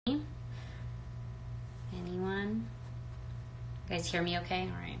Anyone? You guys hear me okay?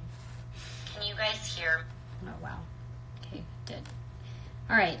 All right. Can you guys hear? Oh, wow. Okay, did.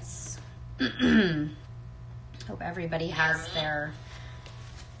 All right. Hope everybody has their...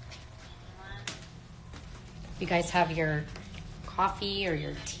 You guys have your coffee or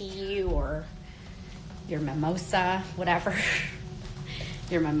your tea or your mimosa, whatever.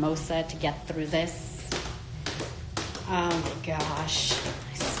 Your mimosa to get through this. Oh my gosh.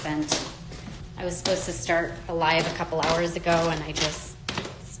 I was supposed to start a live a couple hours ago and I just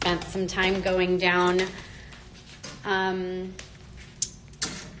spent some time going down. I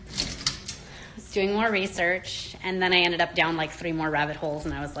was doing more research and then I ended up down like 3 more rabbit holes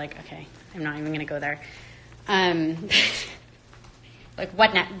and I was like, okay, I'm not even going to go there. Like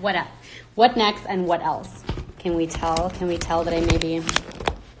what next and what else? Can we tell that I maybe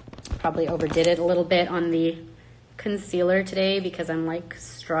probably overdid it a little bit on the concealer today because I'm like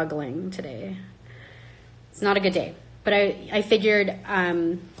struggling today. It's not a good day, but I figured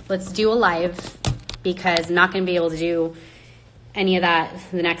let's do a live because I'm not going to be able to do any of that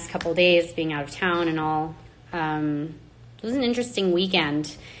the next couple of days being out of town and all. It was an interesting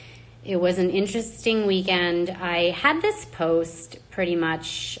weekend. I had this post pretty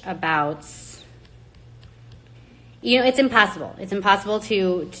much about, it's impossible. It's impossible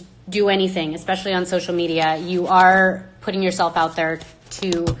to do anything, especially on social media. You are putting yourself out there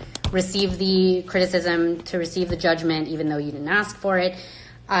to receive the criticism, to receive the judgment, even though you didn't ask for it.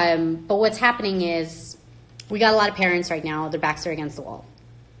 But what's happening is we got a lot of parents right now, their backs are against the wall.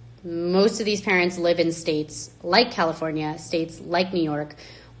 Most of these parents live in states like California, states like New York,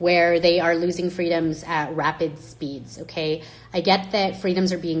 where they are losing freedoms at rapid speeds, okay? I get that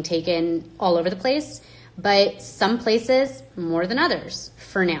freedoms are being taken all over the place, but some places more than others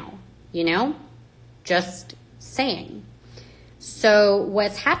for now, Just saying. So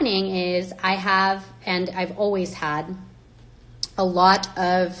what's happening is I have, and I've always had, a lot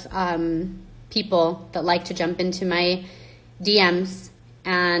of people that like to jump into my DMs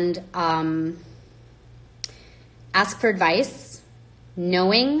and ask for advice,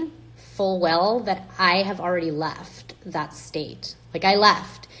 knowing full well that I have already left that state. Like I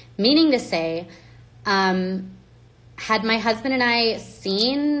left, meaning to say, had my husband and I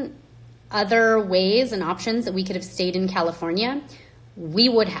seen other ways and options that we could have stayed in California, we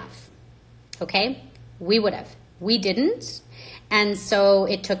would have, okay? We would have. We didn't. And so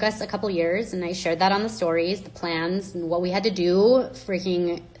it took us a couple years, and I shared that on the stories, the plans, and what we had to do,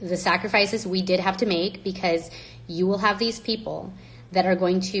 the sacrifices we did have to make, because you will have these people that are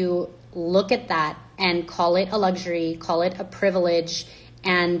going to look at that and call it a luxury, call it a privilege,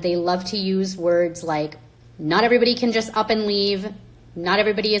 and they love to use words like, not everybody can just up and leave, not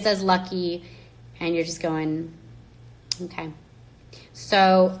everybody is as lucky, and you're just going, okay.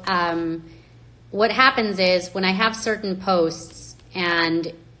 So what happens is when I have certain posts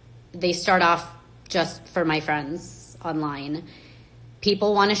and they start off just for my friends online,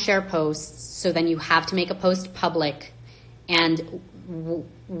 people want to share posts, so then you have to make a post public, and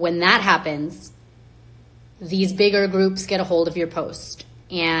when that happens, these bigger groups get a hold of your post,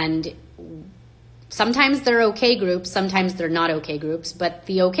 and sometimes they're okay groups, sometimes they're not okay groups, but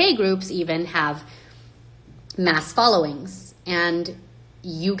the okay groups even have mass followings, and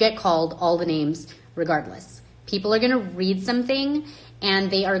you get called all the names regardless. People are going to read something,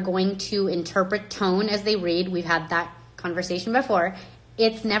 and they are going to interpret tone as they read. We've had that conversation before.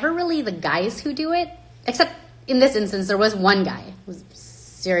 It's never really the guys who do it, except in this instance, there was one guy. It was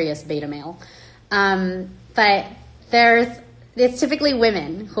serious beta male. But it's typically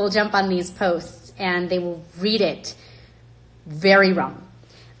women who will jump on these posts, and they will read it very wrong.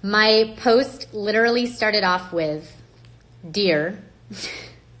 My post literally started off with, dear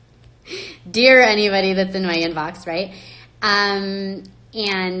anybody that's in my inbox, right? And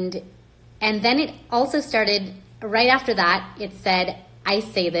then it also started, right after that, it said, I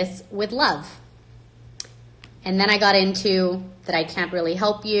say this with love. And then I got into that I can't really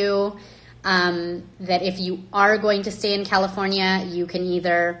help you, that if you are going to stay in California, you can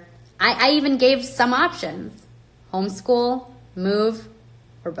either, I even gave some options, homeschool, move,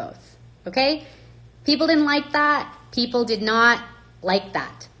 or both, okay? People didn't like that. People did not like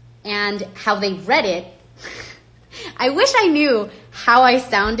that. And how they read it, I wish I knew how I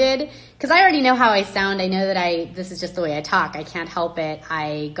sounded, because I already know how I sound. I know that this is just the way I talk. I can't help it.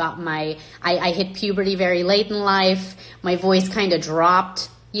 I hit puberty very late in life. My voice kind of dropped,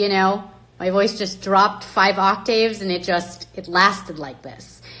 My voice just dropped 5 octaves, and it lasted like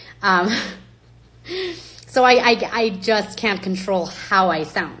this. So I just can't control how I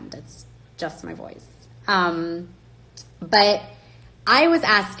sound. It's just my voice. But I was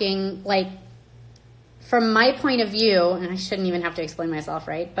asking, from my point of view, and I shouldn't even have to explain myself,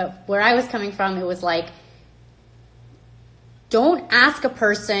 right? But where I was coming from, it was like, don't ask a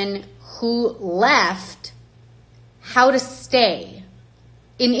person who left how to stay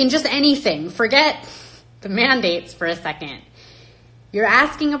in just anything. Forget the mandates for a second. You're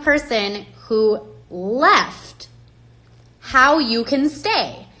asking a person who left how you can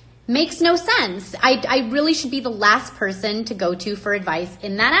stay. Makes no sense. I really should be the last person to go to for advice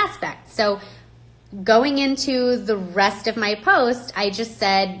in that aspect. So going into the rest of my post, I just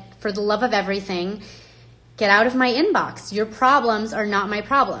said, for the love of everything, get out of my inbox. Your problems are not my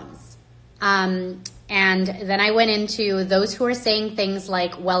problems. And then I went into those who are saying things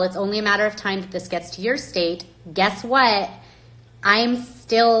like, well, it's only a matter of time that this gets to your state. Guess what? I'm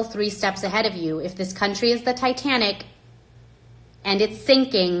still 3 steps ahead of you. If this country is the Titanic and it's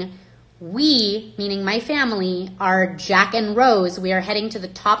sinking, we, meaning my family, are Jack and Rose. We are heading to the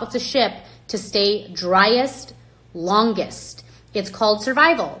top of the ship to stay driest, longest. It's called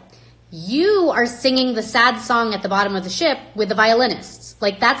survival. You are singing the sad song at the bottom of the ship with the violinists.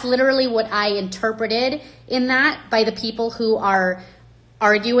 Like, that's literally what I interpreted in that by the people who are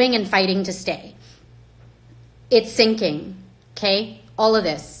arguing and fighting to stay. It's sinking, okay? All of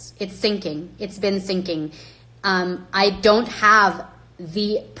this, it's sinking. It's been sinking. I don't have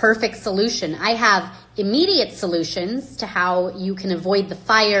the perfect solution. I have immediate solutions to how you can avoid the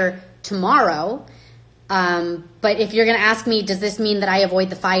fire tomorrow. But if you're going to ask me, does this mean that I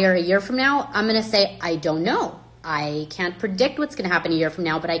avoid the fire a year from now? I'm going to say, I don't know. I can't predict what's going to happen a year from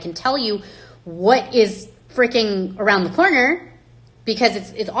now, but I can tell you what is freaking around the corner, because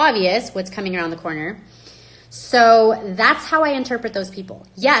it's obvious what's coming around the corner. So that's how I interpret those people.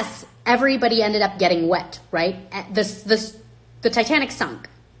 Yes, everybody ended up getting wet, right? The Titanic sunk,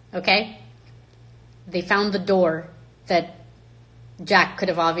 okay? They found the door that Jack could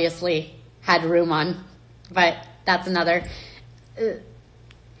have obviously had room on, but that's another.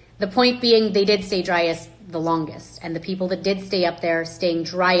 The point being, they did stay driest the longest, and the people that did stay up there staying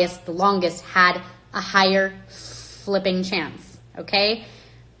driest the longest had a higher flipping chance, okay?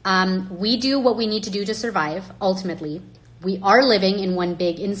 We do what we need to do to survive, ultimately. We are living in one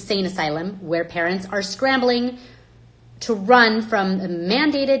big insane asylum where parents are scrambling to run from a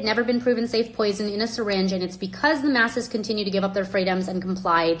mandated, never been proven safe poison in a syringe, and it's because the masses continue to give up their freedoms and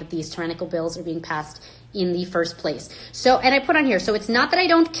comply that these tyrannical bills are being passed in the first place. So, and I put on here, so it's not that I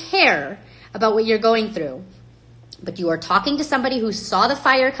don't care about what you're going through, but you are talking to somebody who saw the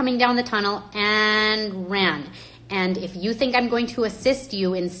fire coming down the tunnel and ran. And if you think I'm going to assist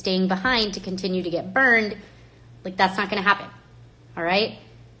you in staying behind to continue to get burned, like, that's not going to happen. All right?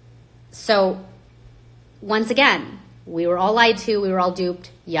 So, once again, we were all lied to, we were all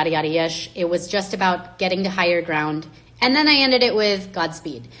duped, yada, yada, yish. It was just about getting to higher ground. And then I ended it with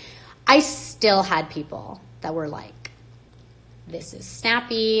Godspeed. I still had people that were like, this is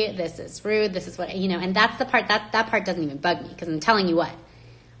snappy, this is rude, this is what, you know, and that's the part, that part doesn't even bug me, because I'm telling you what.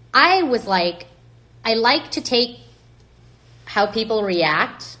 I was like, I like to take how people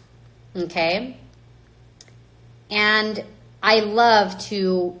react, okay? And I love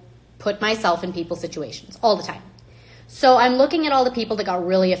to put myself in people's situations all the time. So I'm looking at all the people that got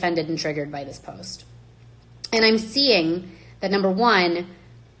really offended and triggered by this post. And I'm seeing that, number one,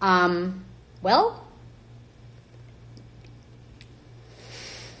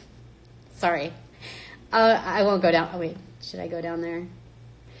 sorry. I won't go down. Oh, wait. Should I go down there?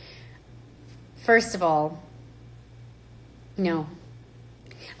 First of all, no.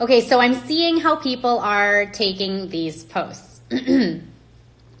 Okay, so I'm seeing how people are taking these posts.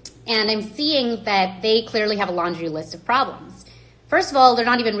 And I'm seeing that they clearly have a laundry list of problems. First of all, they're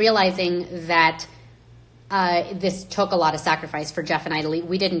not even realizing that this took a lot of sacrifice for Jeff and I to leave.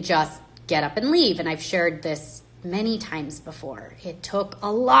 We didn't just get up and leave, and I've shared this many times before. It took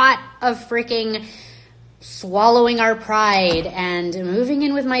a lot of freaking swallowing our pride and moving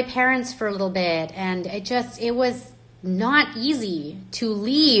in with my parents for a little bit, and it was not easy to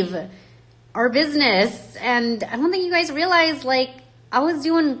leave our business. And I don't think you guys realize, like, I was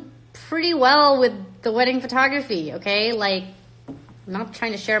doing pretty well with the wedding photography, okay? Like, I'm not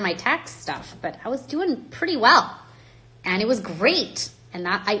trying to share my tax stuff, but I was doing pretty well, and it was great. And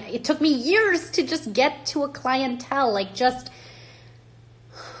it took me years to just get to a clientele. Like, just,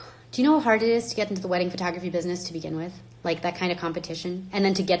 do you know how hard it is to get into the wedding photography business to begin with? Like, that kind of competition. And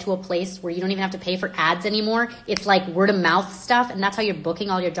then to get to a place where you don't even have to pay for ads anymore. It's like word of mouth stuff, and that's how you're booking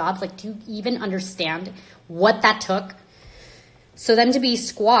all your jobs. Like, do you even understand what that took? So then to be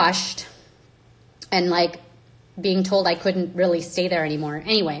squashed and, like, being told I couldn't really stay there anymore.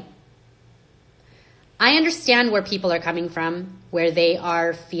 Anyway, I understand where people are coming from, where they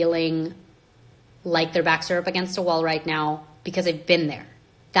are feeling like their backs are up against a wall right now because I've been there.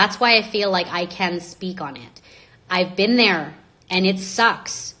 That's why I feel like I can speak on it. I've been there and it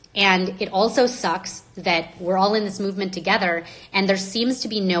sucks. And it also sucks that we're all in this movement together and there seems to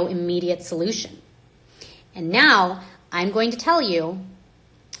be no immediate solution. And now I'm going to tell you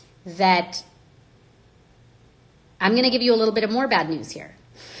that I'm going to give you a little bit of more bad news here.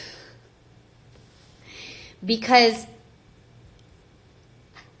 Because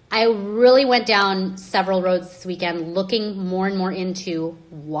I really went down several roads this weekend looking more and more into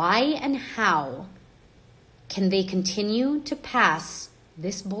why and how can they continue to pass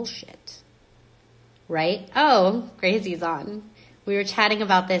this bullshit, right? Oh, Gracie's on. We were chatting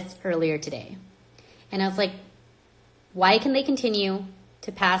about this earlier today. And I was like, why can they continue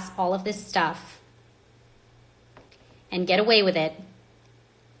to pass all of this stuff and get away with it?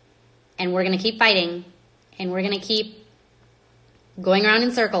 And we're going to keep fighting and we're going to keep going around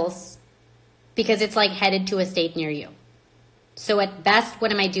in circles because it's like headed to a state near you. So at best,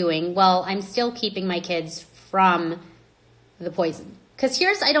 what am I doing? Well, I'm still keeping my kids from the poison. Because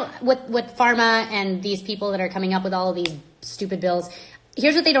what pharma and these people that are coming up with all of these stupid bills,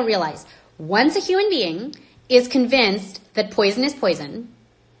 here's what they don't realize. Once a human being is convinced that poison is poison,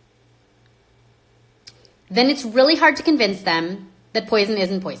 then it's really hard to convince them that poison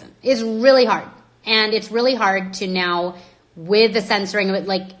isn't poison. It's really hard. And it's really hard to now, with the censoring of it,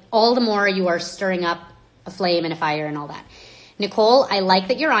 like all the more you are stirring up a flame and a fire and all that. Nicole, I like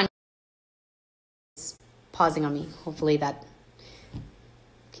that you're on. It's pausing on me. Hopefully that,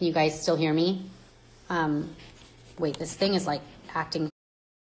 can you guys still hear me? Wait, this thing is like acting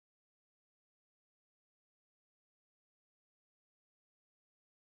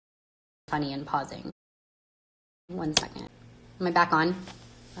funny and pausing. 1 second. Am I back on?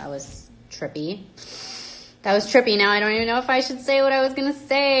 That was trippy. Now I don't even know if I should say what I was going to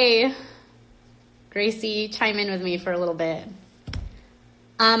say. Gracie, chime in with me for a little bit.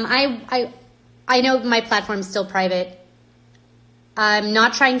 I know my platform's still private. I'm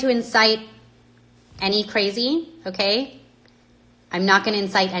not trying to incite any crazy, okay? I'm not going to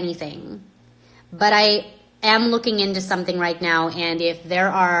incite anything. But I am looking into something right now, and if there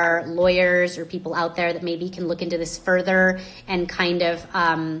are lawyers or people out there that maybe can look into this further and kind of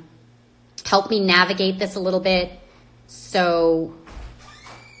help me navigate this a little bit. So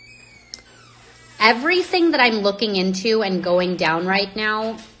everything that I'm looking into and going down right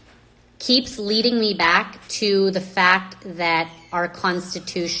now keeps leading me back to the fact that our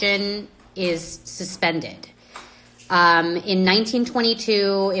Constitution is suspended. In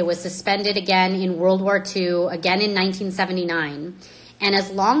 1922, it was suspended again in World War II, again in 1979. And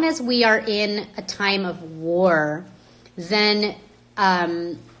as long as we are in a time of war, then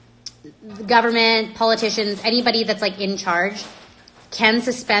the government, politicians, anybody that's like in charge can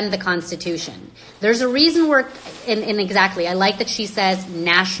suspend the Constitution. There's a reason we're in exactly. I like that she says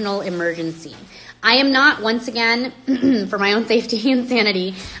national emergency. I am not, once again, for my own safety and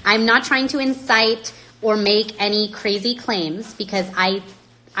sanity, I'm not trying to incite or make any crazy claims because I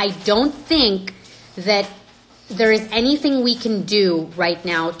don't think that there is anything we can do right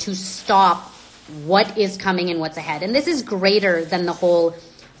now to stop what is coming and what's ahead. And this is greater than the whole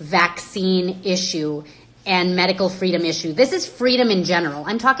vaccine issue and medical freedom issue. This is freedom in general.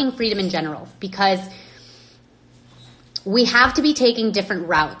 I'm talking freedom in general because we have to be taking different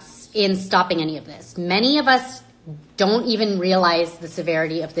routes in stopping any of this. Many of us don't even realize the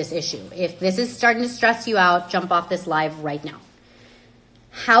severity of this issue. If this is starting to stress you out, jump off this live right now.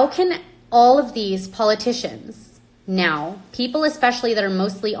 How can all of these politicians now, people especially that are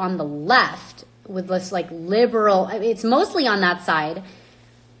mostly on the left with this like liberal, it's mostly on that side,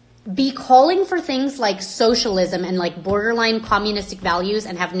 be calling for things like socialism and like borderline communistic values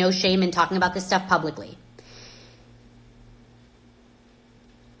and have no shame in talking about this stuff publicly?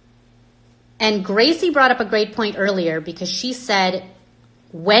 And Gracie brought up a great point earlier because she said,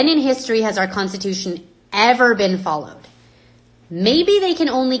 when in history has our Constitution ever been followed? Maybe they can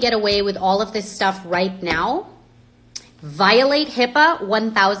only get away with all of this stuff right now, violate HIPAA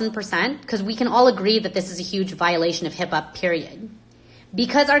 1000%, because we can all agree that this is a huge violation of HIPAA, period.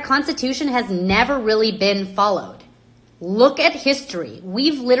 Because our Constitution has never really been followed. Look at history.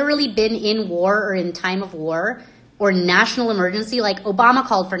 We've literally been in war or in time of war or national emergency, like Obama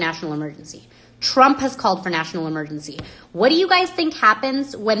called for national emergency. Trump has called for national emergency. What do you guys think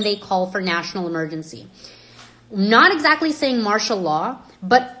happens when they call for national emergency? Not exactly saying martial law,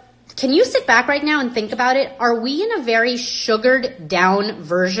 but can you sit back right now and think about it? Are we in a very sugared down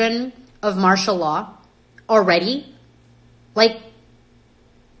version of martial law already? Like,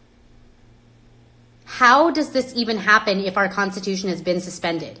 how does this even happen if our Constitution has been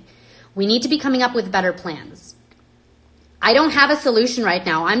suspended? We need to be coming up with better plans. I don't have a solution right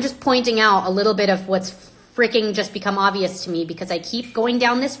now. I'm just pointing out a little bit of what's freaking just become obvious to me because I keep going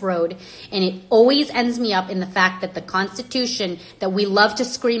down this road and it always ends me up in the fact that the Constitution, that we love to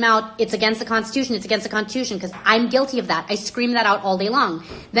scream out, it's against the Constitution, it's against the Constitution, because I'm guilty of that. I scream that out all day long.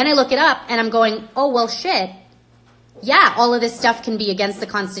 Then I look it up and I'm going, oh, well, shit. Yeah, all of this stuff can be against the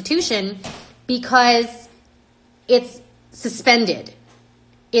Constitution because it's suspended.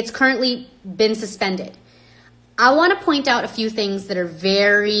 It's currently been suspended. I want to point out a few things that are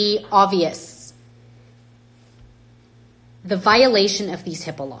very obvious. The violation of these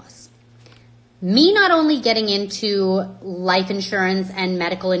HIPAA laws. Me not only getting into life insurance and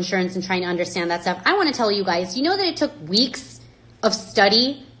medical insurance and trying to understand that stuff, I want to tell you guys, you know that it took weeks of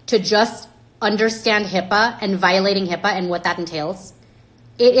study to just understand HIPAA and violating HIPAA and what that entails?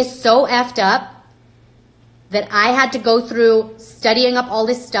 It is so effed up that I had to go through studying up all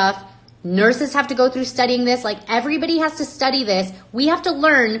this stuff. Nurses have to go through studying this. Like, everybody has to study this. We have to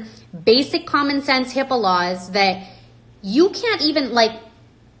learn basic common sense HIPAA laws that you can't even, like,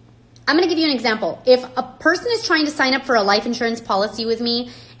 I'm going to give you an example. If a person is trying to sign up for a life insurance policy with me,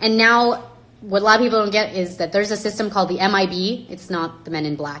 and now what a lot of people don't get is that there's a system called the MIB. It's not the Men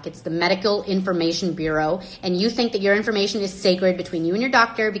in Black. It's the Medical Information Bureau. And you think that your information is sacred between you and your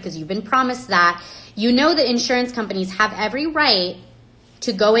doctor because you've been promised that. You know that insurance companies have every right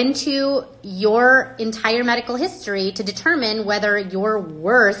to go into your entire medical history to determine whether you're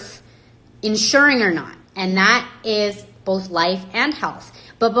worth insuring or not. And that is both life and health.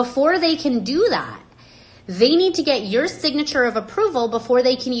 But before they can do that, they need to get your signature of approval before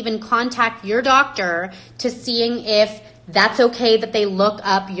they can even contact your doctor to seeing if that's okay that they look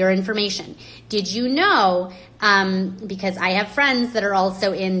up your information. Did you know, because I have friends that are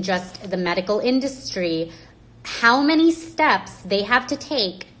also in just the medical industry, how many steps they have to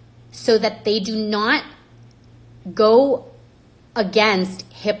take so that they do not go against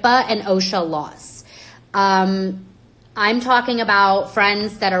HIPAA and OSHA laws? I'm talking about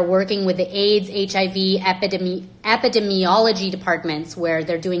friends that are working with the AIDS, HIV, epidemiology departments where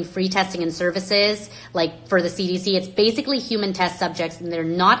they're doing free testing and services, like for the CDC. It's basically human test subjects, and they're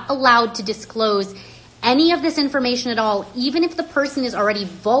not allowed to disclose any of this information at all, even if the person is already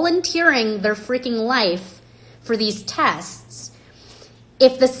volunteering their freaking life for these tests.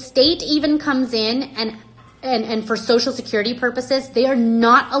 If the state even comes in and for Social Security purposes, they are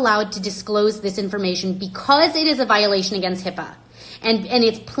not allowed to disclose this information because it is a violation against HIPAA. And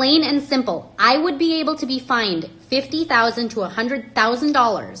it's plain and simple. I would be able to be fined $50,000 to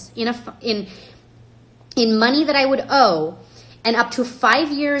 $100,000 in money that I would owe, and up to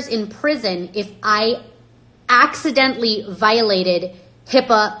 5 years in prison if I accidentally violated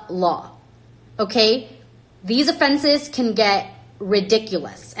HIPAA law. Okay? These offenses can get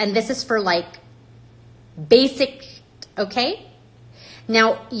ridiculous. And this is for like basic, okay?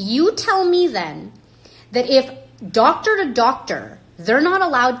 Now, you tell me then that if doctor to doctor, they're not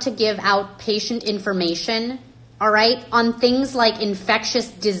allowed to give out patient information, all right, on things like infectious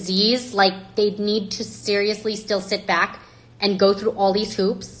disease, like they'd need to seriously still sit back and go through all these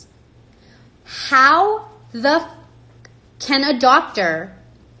hoops. How can a doctor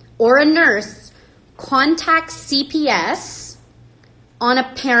or a nurse contact CPS on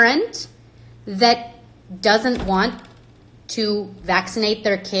a parent that doesn't want to vaccinate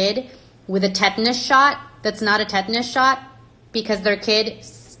their kid with a tetanus shot that's not a tetanus shot because their kid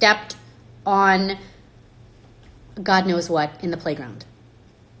stepped on God knows what in the playground?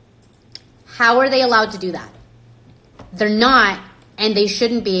 How are they allowed to do that? They're not, and they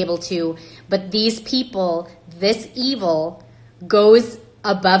shouldn't be able to, but these people, this evil, goes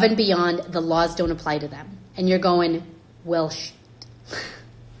above and beyond. The laws don't apply to them. And you're going, well, shit.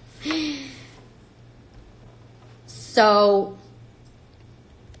 So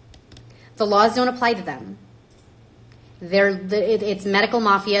the laws don't apply to them. It's medical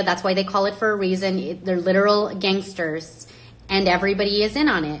mafia. That's why they call it for a reason. They're literal gangsters, and everybody is in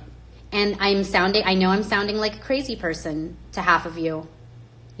on it. And I know I'm sounding like a crazy person to half of you,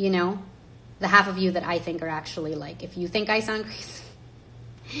 you know, the half of you that I think are actually like, if you think I sound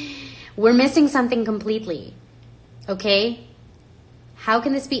crazy, we're missing something completely. Okay? How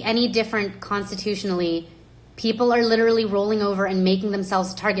can this be any different constitutionally? People are literally rolling over and making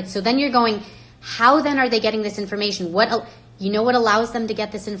themselves targets. So then you're going, how then are they getting this information? You know what allows them to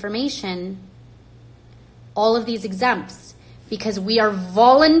get this information? All of these exempts. Because we are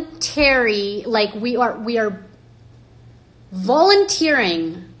voluntary, like we are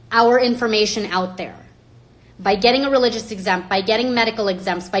volunteering our information out there. by getting a religious exempt, by getting medical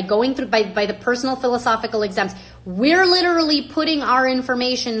exempts, by going through, by the personal philosophical exempts, we're literally putting our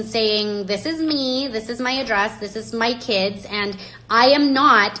information saying, this is me, this is my address, this is my kids, and I am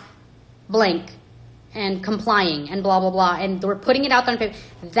not blank and complying and blah, blah, blah. And we're putting it out there on paper.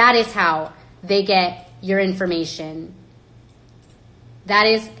 That is how they get your information. That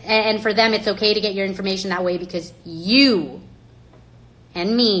is, and for them, it's okay to get your information that way because you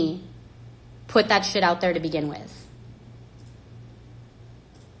and me put that shit out there to begin with.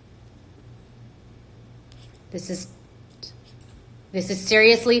 This is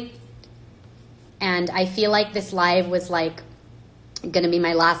seriously, and I feel like this live was like going to be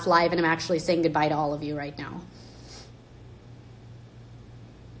my last live, and I'm actually saying goodbye to all of you right now.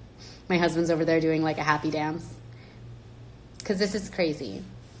 My husband's over there doing like a happy dance because this is crazy.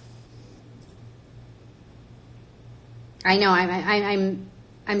 I know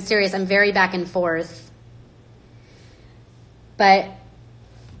I'm serious. I'm very back and forth. But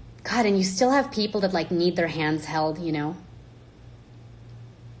God, and you still have people that like need their hands held, you know.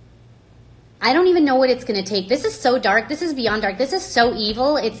 I don't even know what it's going to take. This is so dark. This is beyond dark. This is so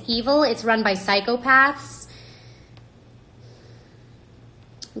evil. It's evil. It's run by psychopaths.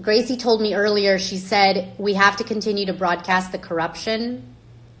 Gracie told me earlier, she said, we have to continue to broadcast the corruption.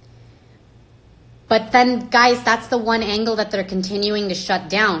 But then, guys, that's the one angle that they're continuing to shut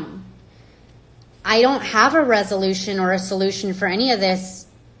down. I don't have a resolution or a solution for any of this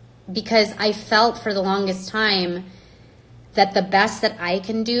because I felt for the longest time that the best that I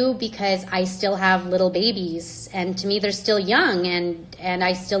can do, because I still have little babies, and to me they're still young, and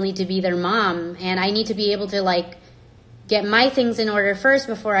I still need to be their mom, and I need to be able to like get my things in order first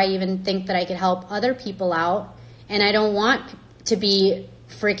before I even think that I could help other people out. And I don't want to be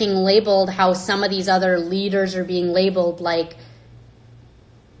freaking labeled how some of these other leaders are being labeled, like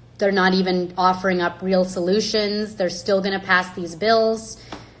they're not even offering up real solutions. They're still going to pass these bills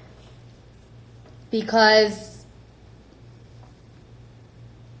because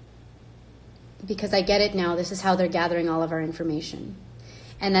I get it now. This is how they're gathering all of our information.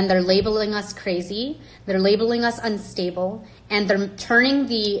 And then they're labeling us crazy. They're labeling us unstable. And they're turning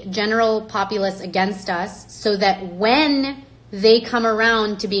the general populace against us so that when they come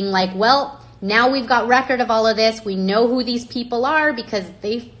around to being like, well, now we've got record of all of this. We know who these people are because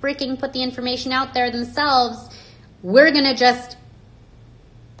they freaking put the information out there themselves. We're going to just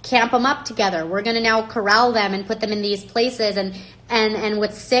camp them up together. We're going to now corral them and put them in these places. And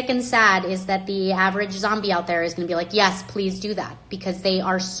what's sick and sad is that the average zombie out there is going to be like, yes, please do that, because they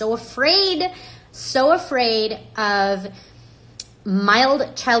are so afraid of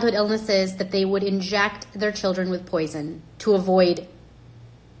mild childhood illnesses that they would inject their children with poison to avoid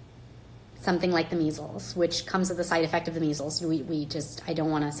something like the measles, which comes as a side effect of the measles. I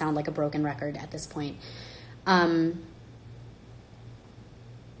don't want to sound like a broken record at this point.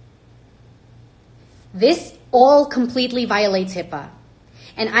 This all completely violates HIPAA.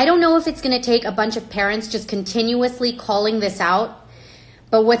 And I don't know if it's going to take a bunch of parents just continuously calling this out.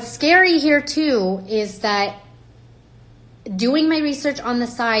 But what's scary here too is that doing my research on the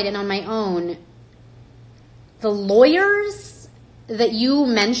side and on my own, the lawyers that you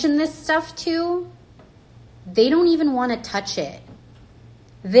mention this stuff to, they don't even want to touch it.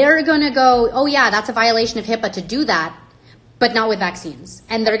 They're going to go, oh yeah, that's a violation of HIPAA to do that, but not with vaccines.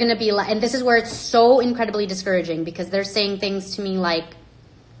 And they're going to be like, and this is where it's so incredibly discouraging, because they're saying things to me like,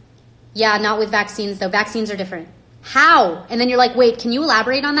 yeah, not with vaccines though. Vaccines are different. How? And then you're like, wait, can you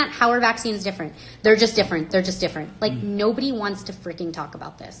elaborate on that? How are vaccines different? They're just different. They're just different. Like nobody wants to freaking talk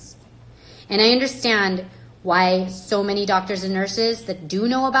about this. And I understand why so many doctors and nurses that do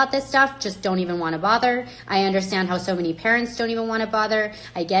know about this stuff just don't even want to bother. I understand how so many parents don't even want to bother.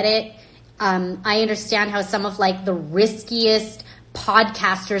 I get it. I understand how some of like the riskiest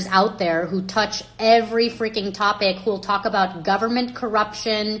podcasters out there who touch every freaking topic, who will talk about government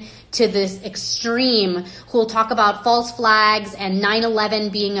corruption to this extreme, who will talk about false flags and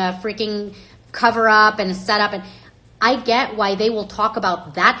 9/11 being a freaking cover up and a setup. And I get why they will talk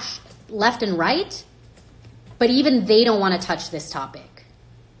about that left and right, but even they don't want to touch this topic.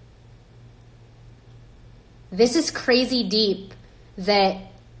 This is crazy deep that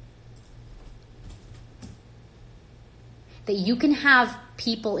you can have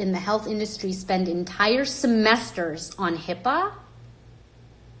people in the health industry spend entire semesters on HIPAA,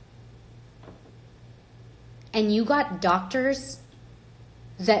 and you got doctors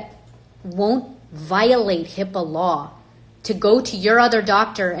that won't violate HIPAA law to go to your other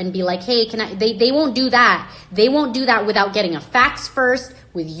doctor and be like, hey, they won't do that. They won't do that without getting a fax first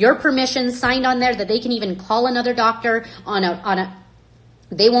with your permission signed on there that they can even call another doctor on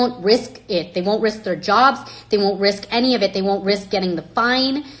They won't risk it. They won't risk their jobs. They won't risk any of it. They won't risk getting the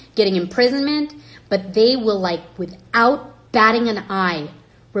fine, getting imprisonment, but they will, like, without batting an eye,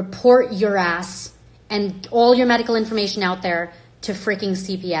 report your ass and all your medical information out there to freaking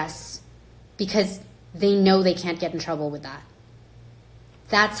CPS because they know they can't get in trouble with that.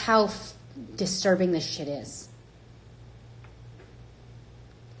 That's how disturbing this shit is.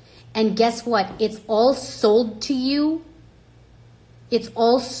 And guess what? It's all sold to you. It's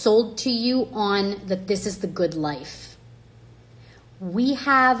all sold to you on that this is the good life. We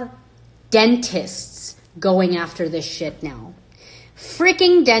have dentists going after this shit now.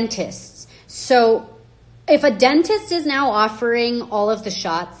 Freaking dentists. So if a dentist is now offering all of the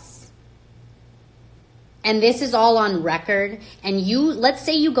shots, and this is all on record, and let's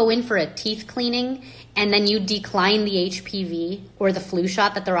say you go in for a teeth cleaning and then you decline the HPV or the flu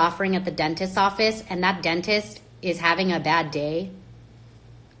shot that they're offering at the dentist's office, and that dentist is having a bad day,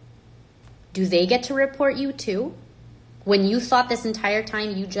 do they get to report you too? When you thought this entire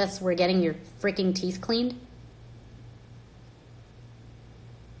time you just were getting your freaking teeth cleaned?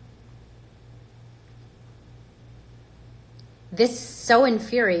 This is so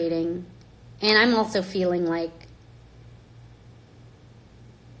infuriating. And I'm also feeling like,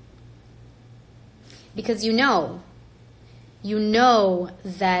 because you know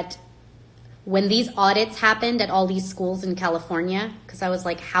that when these audits happened at all these schools in California, because I was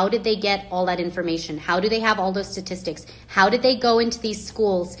like, how did they get all that information? How do they have all those statistics? How did they go into these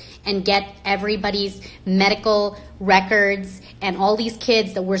schools and get everybody's medical records and all these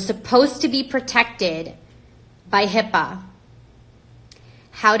kids that were supposed to be protected by HIPAA?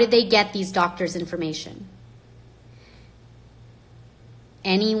 How did they get these doctors' information?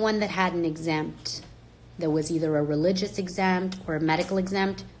 Anyone that had an exempt, that was either a religious exempt or a medical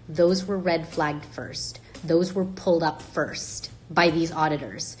exempt, those were red flagged first. Those were pulled up first by these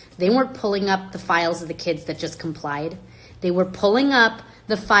auditors. They weren't pulling up the files of the kids that just complied. They were pulling up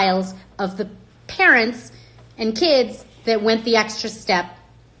the files of the parents and kids that went the extra step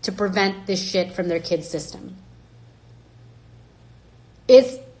to prevent this shit from their kids' system.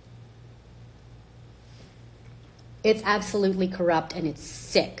 It's absolutely corrupt and it's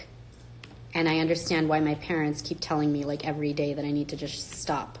sick. And I understand why my parents keep telling me like every day that I need to just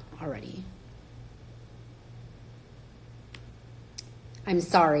stop already. I'm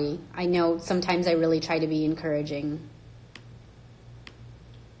sorry. I know sometimes I really try to be encouraging.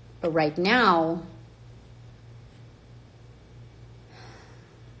 But right now,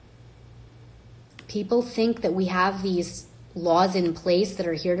 people think that we have these laws in place that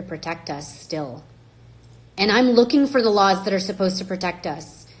are here to protect us still. And I'm looking for the laws that are supposed to protect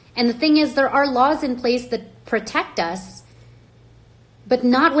us. And the thing is, there are laws in place that protect us, but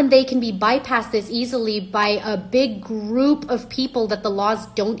not when they can be bypassed this easily by a big group of people that the laws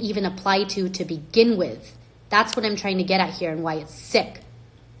don't even apply to begin with. That's what I'm trying to get at here and why it's sick.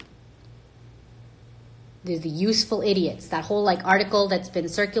 There's the useful idiots. That whole like article that's been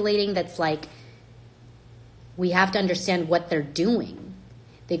circulating that's like, we have to understand what they're doing.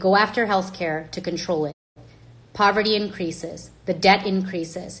 They go after healthcare to control it. Poverty increases. The debt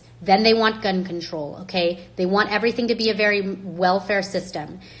increases. Then they want gun control, okay? They want everything to be a very welfare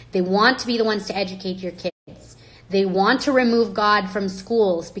system. They want to be the ones to educate your kids. They want to remove God from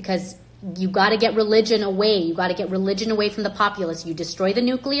schools because you got to get religion away. You got to get religion away from the populace. You destroy the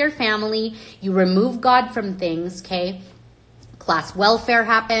nuclear family. You remove God from things, okay? Class welfare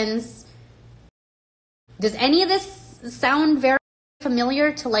happens. Does any of this sound very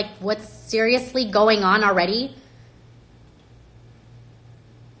familiar to like what's seriously going on already?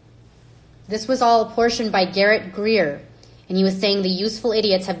 This was all apportioned by Garrett Greer, and he was saying the useful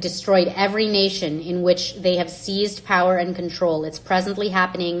idiots have destroyed every nation in which they have seized power and control. It's presently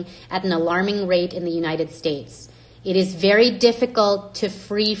happening at an alarming rate in the United States. It is very difficult to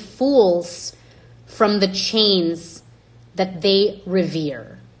free fools from the chains that they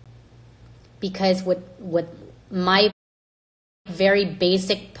revere. Because what my very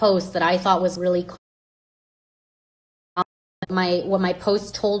basic post that I thought was really cool, what my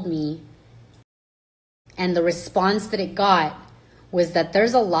post told me and the response that it got was that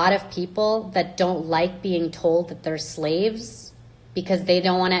there's a lot of people that don't like being told that they're slaves because they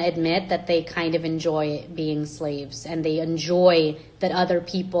don't want to admit that they kind of enjoy being slaves and they enjoy that other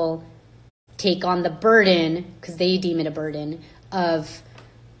people take on the burden, because they deem it a burden, of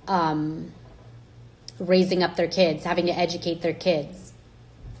raising up their kids, having to educate their kids.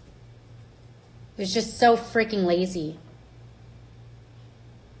 It's just so freaking lazy.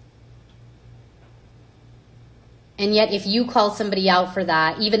 And yet if you call somebody out for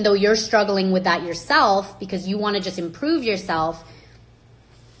that, even though you're struggling with that yourself because you want to just improve yourself,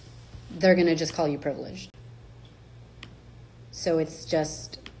 they're going to just call you privileged. So it's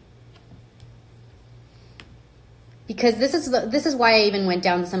just, because this is why I even went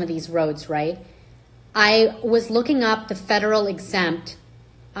down some of these roads, right? I was looking up the federal exempt.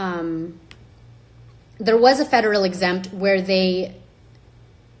 There was a federal exempt where they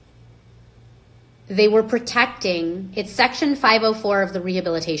were protecting, it's Section 504 of the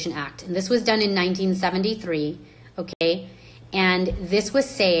Rehabilitation Act. And this was done in 1973, okay? And this was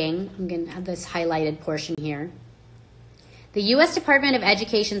saying, I'm going to have this highlighted portion here. The U.S. Department of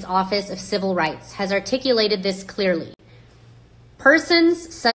Education's Office of Civil Rights has articulated this clearly.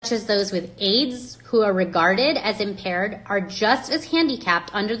 Persons such as those with AIDS who are regarded as impaired are just as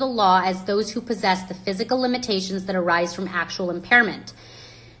handicapped under the law as those who possess the physical limitations that arise from actual impairment.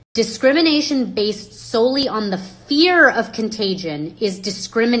 Discrimination based solely on the fear of contagion is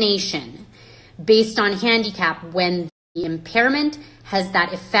discrimination based on handicap when the impairment has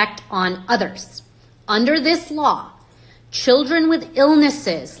that effect on others. Under this law, children with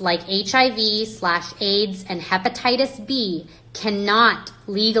illnesses like HIV/AIDS and hepatitis B cannot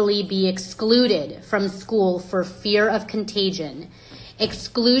legally be excluded from school for fear of contagion.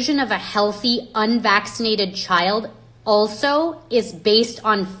 Exclusion of a healthy, unvaccinated child also is based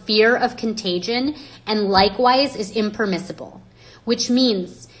on fear of contagion and likewise is impermissible, which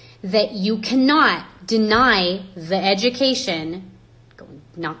means that you cannot deny the education.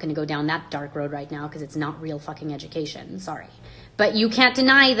 Not going to go down that dark road right now because it's not real fucking education, sorry. But you can't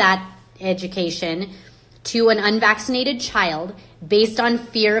deny that education to an unvaccinated child based on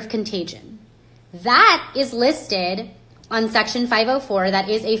fear of contagion. That is listed on Section 504. That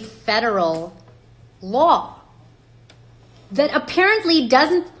is a federal law that apparently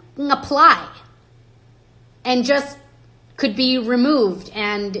doesn't apply and just could be removed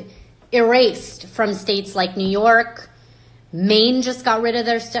and erased from states like New York. Maine just got rid of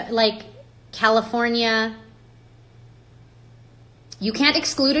their stuff, like California. You can't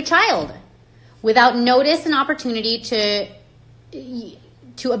exclude a child without notice and opportunity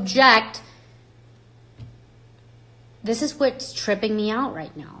to object. This is what's tripping me out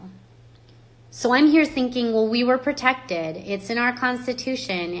right now. So I'm here thinking, well, we were protected. It's in our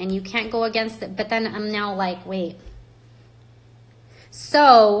Constitution and you can't go against it. But then I'm now like, wait.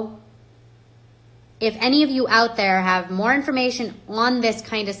 So if any of you out there have more information on this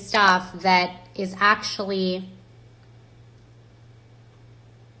kind of stuff that is actually,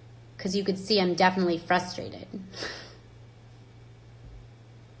 because you could see I'm definitely frustrated.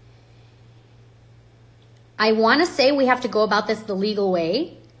 I want to say we have to go about this the legal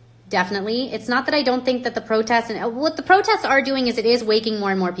way. Definitely. It's not that I don't think that the protests, and what the protests are doing is it is waking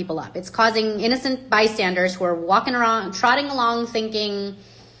more and more people up. It's causing innocent bystanders who are walking around, trotting along thinking,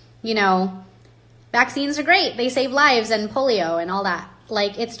 you know, vaccines are great. They save lives and polio and all that.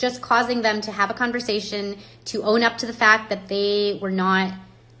 Like, it's just causing them to have a conversation, to own up to the fact that they were not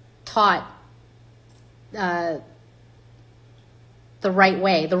taught the right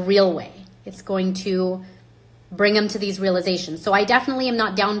way, the real way. It's going to bring them to these realizations. So I definitely am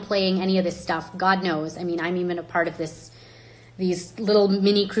not downplaying any of this stuff. God knows. I mean, I'm even a part of these little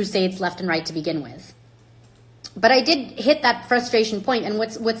mini crusades left and right to begin with. But I did hit that frustration point. And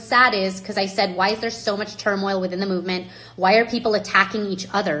what's sad is, because I said, why is there so much turmoil within the movement? Why are people attacking each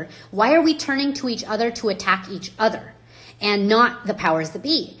other? Why are we turning to each other to attack each other and not the powers that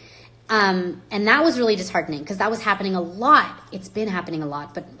be? And that was really disheartening because that was happening a lot. It's been happening a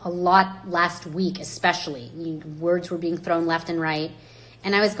lot, but a lot last week especially. Words were being thrown left and right.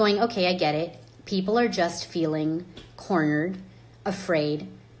 And I was going, okay, I get it. People are just feeling cornered, afraid.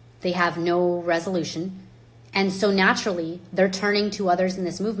 They have no resolution. And so naturally, they're turning to others in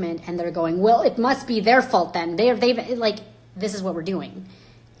this movement and they're going, well, it must be their fault then. They've like, this is what we're doing.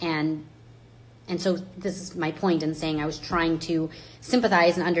 And so this is my point in saying I was trying to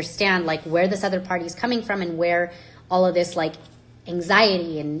sympathize and understand like where this other party is coming from and where all of this like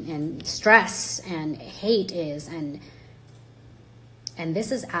anxiety and stress and hate is. And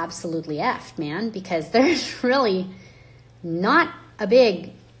this is absolutely effed, man, because there's really not a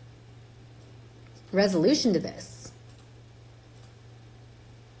big resolution to this.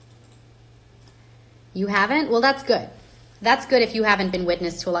 You haven't? Well, that's good. That's good if you haven't been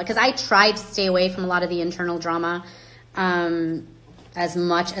witness to a lot, because I tried to stay away from a lot of the internal drama as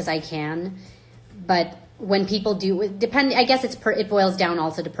much as I can. But when people do, I guess it boils down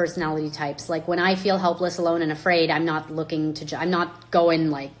also to personality types. Like when I feel helpless, alone, and afraid, I'm not looking to, I'm not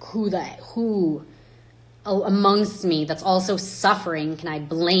going like, who amongst me that's also suffering can I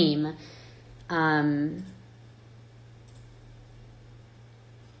blame?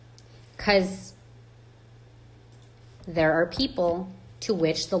 Because there are people to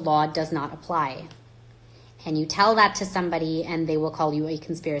which the law does not apply. And you tell that to somebody and they will call you a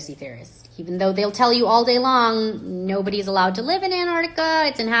conspiracy theorist. Even though they'll tell you all day long, nobody's allowed to live in Antarctica,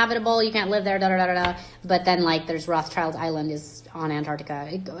 it's inhabitable, you can't live there, da da da da. But then like there's Rothschild Island is on Antarctica.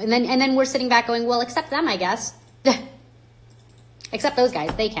 And then we're sitting back going, well, except them, I guess. Except those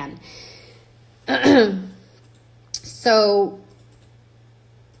guys, they can. So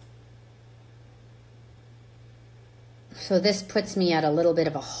this puts me at a little bit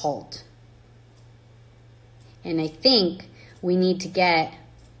of a halt. And I think we need to get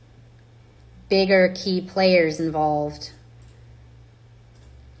bigger key players involved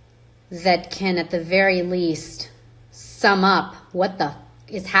that can, at the very least, sum up what the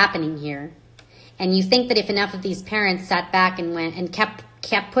is happening here. And you think that if enough of these parents sat back and went and kept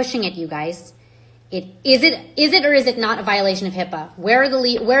pushing at you guys, is it or is it not a violation of HIPAA? Where are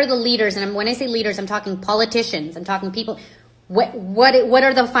the leaders? And when I say leaders, I'm talking politicians. I'm talking people. What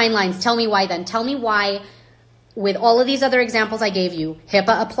are the fine lines? Tell me why then. Tell me why, with all of these other examples I gave you,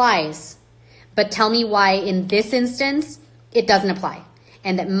 HIPAA applies. But tell me why in this instance, it doesn't apply.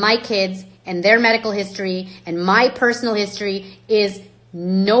 And that my kids and their medical history and my personal history is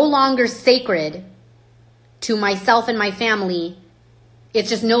no longer sacred to myself and my family. It's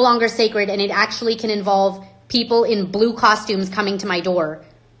just no longer sacred, and it actually can involve people in blue costumes coming to my door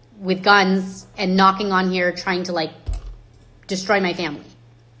with guns and knocking on here trying to like destroy my family.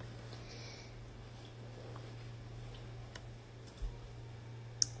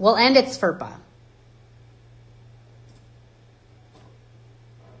 Well, and it's FERPA.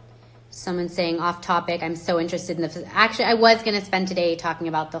 Someone saying off topic, I'm so interested in the... Actually, I was going to spend today talking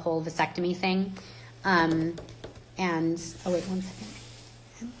about the whole vasectomy thing. Oh, wait, 1 second.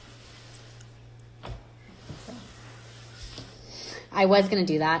 I was going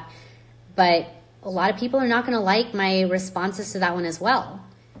to do that, but a lot of people are not going to like my responses to that one as well.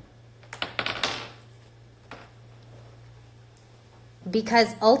 Because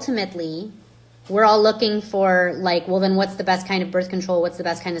ultimately, we're all looking for like, well, then what's the best kind of birth control? What's the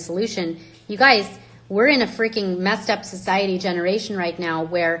best kind of solution? You guys, we're in a freaking messed up society generation right now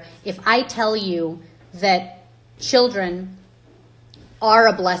where if I tell you that children are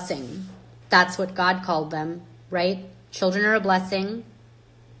a blessing, that's what God called them, right? Children are a blessing.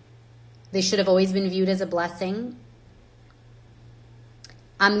 They should have always been viewed as a blessing.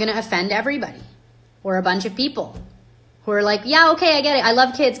 I'm going to offend everybody or a bunch of people who are like, yeah, okay, I get it. I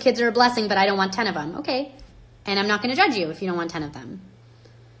love kids. Kids are a blessing, but I don't want 10 of them. Okay. And I'm not going to judge you if you don't want 10 of them.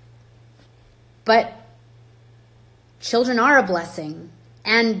 But children are a blessing.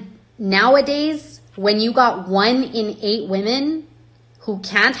 And nowadays, when you got 1 in 8 women who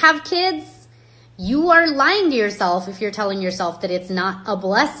can't have kids, you are lying to yourself if you're telling yourself that it's not a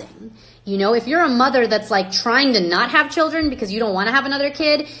blessing. You know, if you're a mother that's like trying to not have children because you don't want to have another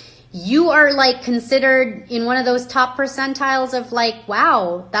kid, you are like considered in one of those top percentiles of like,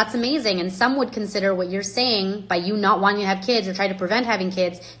 wow, that's amazing. And some would consider what you're saying by you not wanting to have kids or try to prevent having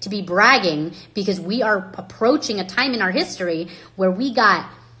kids to be bragging, because we are approaching a time in our history where we got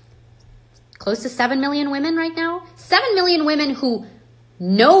close to 7 million women right now. 7 million women who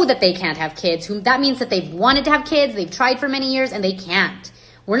know that they can't have kids, who that means that they've wanted to have kids, they've tried for many years, and they can't.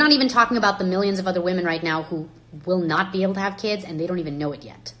 We're not even talking about the millions of other women right now who will not be able to have kids, and they don't even know it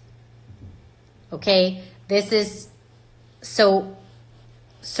yet. Okay? This is... So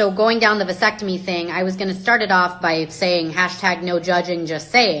going down the vasectomy thing, I was going to start it off by saying hashtag no judging, just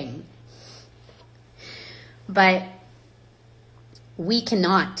saying. But we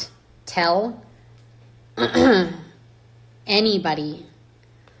cannot tell anybody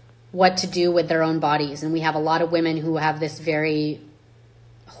what to do with their own bodies. And we have a lot of women who have this very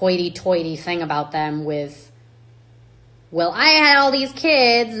hoity-toity thing about them with, well, I had all these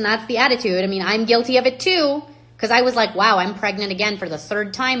kids, and that's the attitude. I mean, I'm guilty of it too, because I was like, wow, I'm pregnant again for the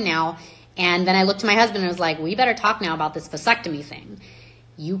 3rd time now. And then I looked to my husband and was like, we better talk now about this vasectomy thing.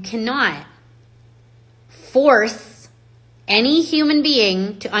 You cannot force any human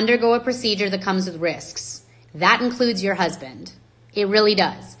being to undergo a procedure that comes with risks. That includes your husband. It really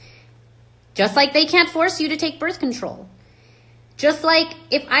does. Just like they can't force you to take birth control. Just like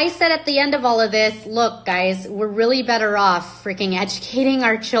if I said at the end of all of this, look, guys, we're really better off freaking educating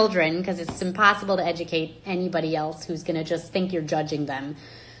our children, because it's impossible to educate anybody else who's going to just think you're judging them.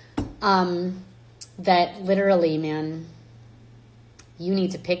 That literally, man, you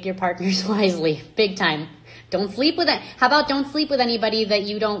need to pick your partners wisely, big time. Don't sleep with it. How about don't sleep with anybody that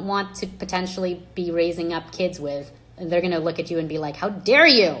you don't want to potentially be raising up kids with? And they're going to look at you and be like, how dare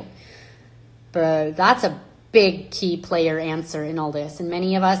you? But that's a big key player answer in all this. And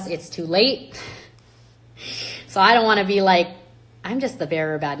many of us, it's too late. So I don't want to be like, I'm just the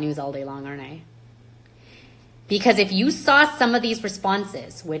bearer of bad news all day long, aren't I? Because if you saw some of these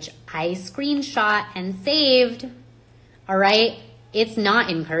responses, which I screenshot and saved, all right, it's not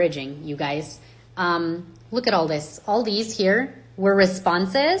encouraging, you guys. Look at all this. All these here were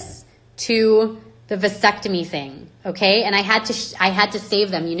responses to the vasectomy thing, okay? And I had to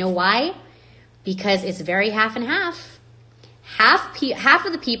save them. You know why? Because it's very half and half. Half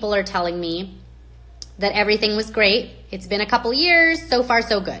of the people are telling me that everything was great. It's been a couple years, so far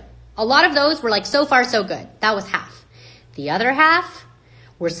so good. A lot of those were like, so far so good. That was half. The other half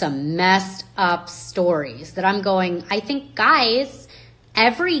were some messed up stories that I'm going, I think, guys,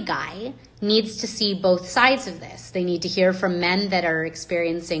 every guy needs to see both sides of this. They need to hear from men that are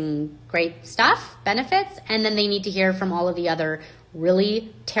experiencing great stuff, benefits, and then they need to hear from all of the other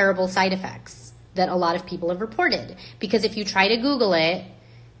really terrible side effects that a lot of people have reported. Because if you try to Google it,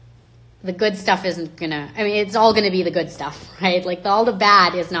 the good stuff isn't gonna, I mean, it's all gonna be the good stuff, right? Like all the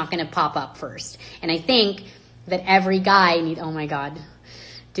bad is not gonna pop up first. And I think that every guy oh my God,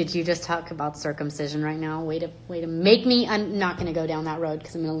 did you just talk about circumcision right now? Way to make me, I'm not gonna go down that road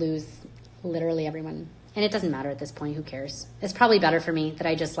because I'm gonna lose literally everyone. And it doesn't matter at this point, who cares? It's probably better for me that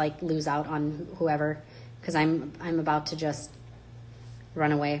I just like lose out on whoever, because I'm about to just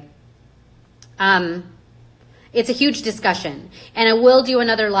run away. It's a huge discussion, and I will do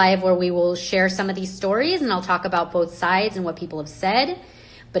another live where we will share some of these stories and I'll talk about both sides and what people have said.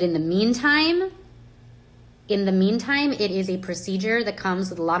 But in the meantime, it is a procedure that comes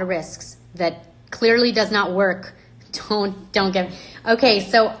with a lot of risks that clearly does not work. Don't get, okay.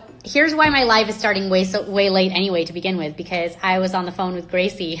 So here's why my live is starting way late anyway to begin with, because I was on the phone with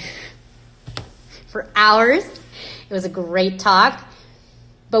Gracie for hours. It was a great talk.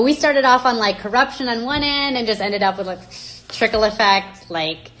 But we started off on like corruption on one end and just ended up with like trickle effect.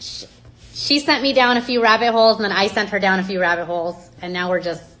 Like she sent me down a few rabbit holes and then I sent her down a few rabbit holes. And now we're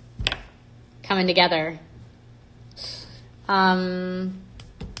just coming together.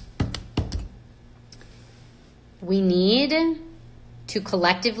 We need to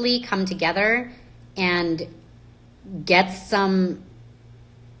collectively come together and get some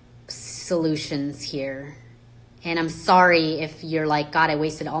solutions here. And I'm sorry if you're like, God, I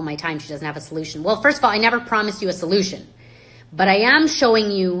wasted all my time. She doesn't have a solution. Well, first of all, I never promised you a solution. But I am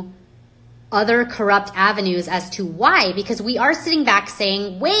showing you other corrupt avenues as to why. Because we are sitting back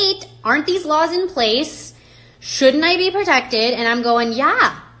saying, wait, aren't these laws in place? Shouldn't I be protected? And I'm going,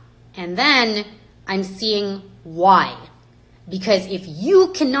 yeah. And then I'm seeing why. Because if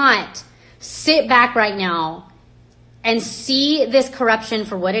you cannot sit back right now and see this corruption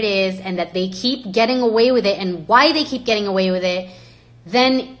for what it is and that they keep getting away with it and why they keep getting away with it,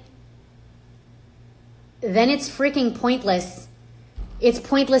 then it's freaking pointless. It's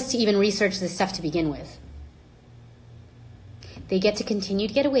pointless to even research this stuff to begin with. They get to continue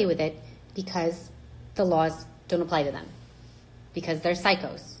to get away with it because the laws don't apply to them. Because they're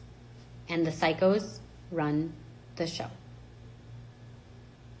psychos. And the psychos run the show.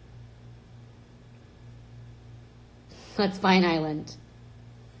 Let's buy an island.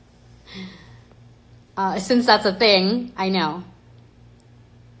 Since that's a thing, I know.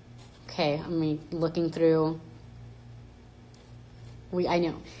 Okay, I'm looking through. I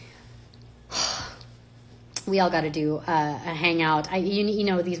know. We all got to do a hangout. You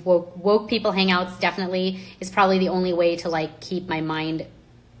know, these woke people hangouts definitely is probably the only way to like keep my mind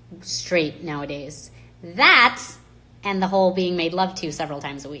straight nowadays. That and the whole being made love to several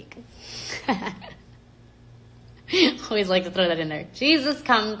times a week. Always like to throw that in there. Jesus,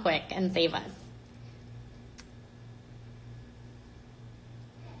 come quick and save us.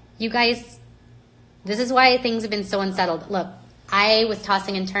 You guys, this is why things have been so unsettled. Look, I was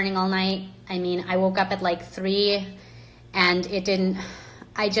tossing and turning all night. I mean, I woke up at like 3 and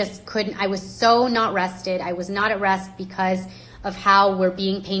I just couldn't. I was so not rested. I was not at rest because of how we're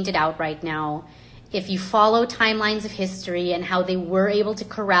being painted out right now. If you follow timelines of history and how they were able to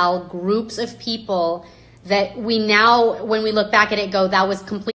corral groups of people that we now, when we look back at it, go, that was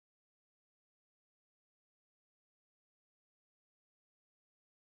completely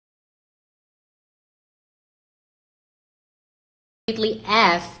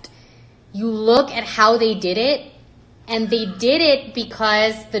effed. You look at how they did it, and they did it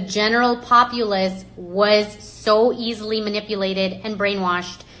because the general populace was so easily manipulated and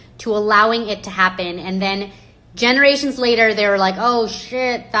brainwashed to allowing it to happen. And then generations later, they were like, oh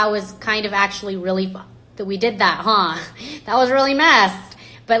shit, that was kind of actually really that we did that, huh? That was really messed.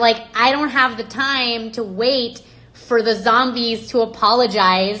 But like, I don't have the time to wait for the zombies to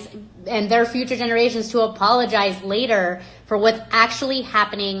apologize and their future generations to apologize later for what's actually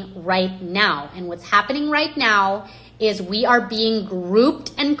happening right now. And what's happening right now is we are being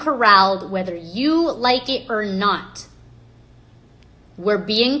grouped and corralled, whether you like it or not. We're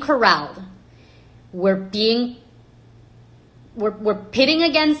being corralled. We're pitting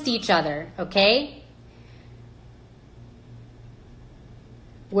against each other, okay?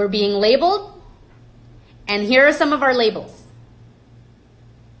 We're being labeled, and here are some of our labels.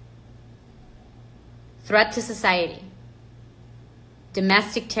 Threat to society,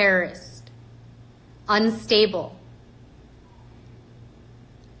 domestic terrorist, unstable,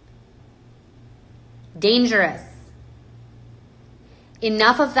 dangerous.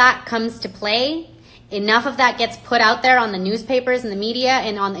 Enough of that comes to play. Enough of that gets put out there on the newspapers and the media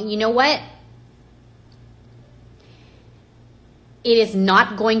and on, you know what? It is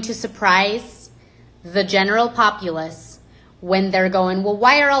not going to surprise the general populace when they're going, well,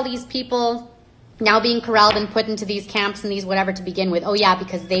 why are all these people now being corralled and put into these camps and these whatever to begin with? Oh yeah,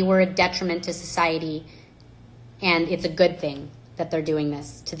 because they were a detriment to society, and it's a good thing that they're doing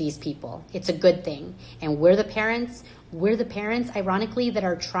this to these people. It's a good thing. And we're the parents, ironically, that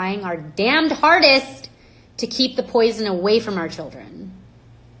are trying our damned hardest to keep the poison away from our children.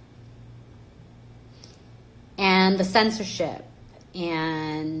 And the censorship.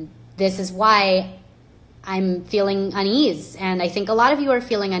 And this is why I'm feeling unease. And I think a lot of you are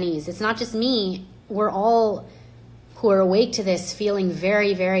feeling unease. It's not just me. We're all who are awake to this feeling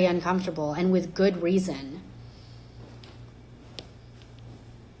very, very uncomfortable, and with good reason.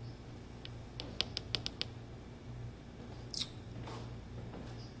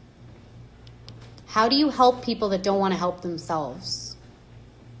 How do you help people that don't want to help themselves?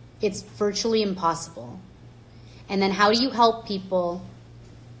 It's virtually impossible. And then how do you help people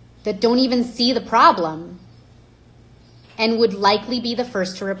that don't even see the problem and would likely be the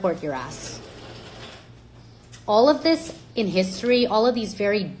first to report your ass? All of this in history, all of these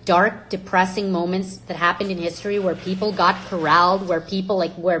very dark, depressing moments that happened in history where people got corralled, where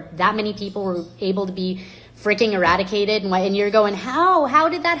that many people were able to be freaking eradicated, and you're going, how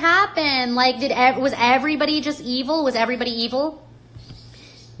did that happen? Like, was everybody just evil? Was everybody evil?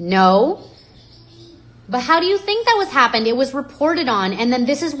 No. But how do you think that was happened? It was reported on, and then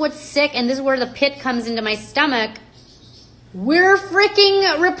this is what's sick, and this is where the pit comes into my stomach. We're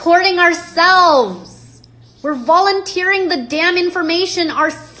freaking reporting ourselves. We're volunteering the damn information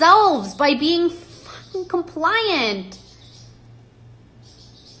ourselves by being fucking compliant.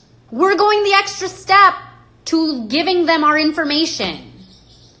 We're going the extra step to giving them our information.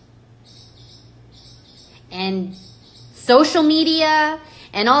 And social media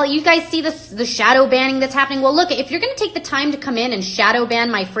and all, you guys see the shadow banning that's happening. Well, look, if you're going to take the time to come in and shadow ban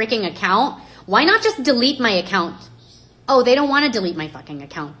my freaking account, why not just delete my account? Oh, they don't want to delete my fucking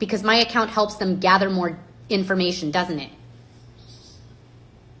account because my account helps them gather more information, doesn't it?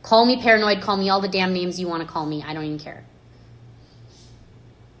 Call me paranoid, call me all the damn names you want to call me. I don't even care.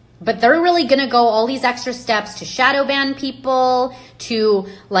 But they're really going to go all these extra steps to shadow ban people, to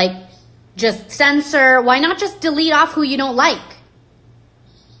like just censor. Why not just delete off who you don't like?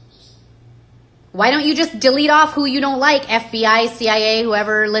 Why don't you just delete off who you don't like? FBI, CIA,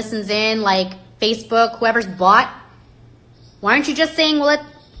 whoever listens in, like Facebook, whoever's bought. Why aren't you just saying, well,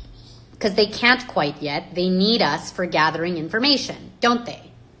 because they can't quite yet. They need us for gathering information, don't they?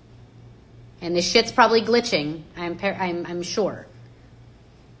 And this shit's probably glitching, I'm sure.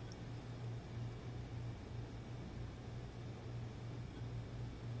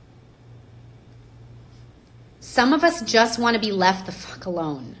 Some of us just want to be left the fuck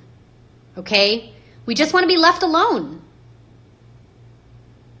alone. Okay? We just want to be left alone.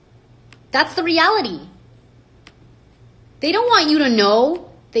 That's the reality. They don't want you to know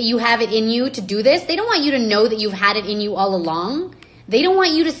that you have it in you to do this. They don't want you to know that you've had it in you all along. They don't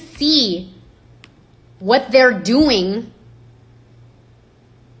want you to see what they're doing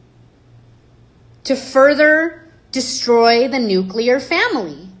to further destroy the nuclear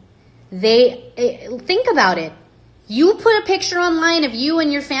family. Think about it. You put a picture online of you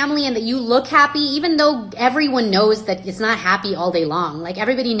and your family and that you look happy, even though everyone knows that it's not happy all day long. Like,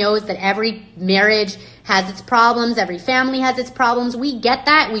 everybody knows that every marriage has its problems, every family has its problems. We get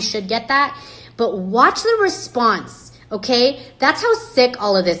that. We should get that. But watch the response, okay? That's how sick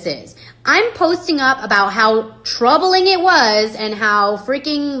all of this is. I'm posting up about how troubling it was and how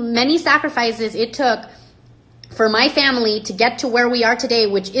freaking many sacrifices it took for my family to get to where we are today,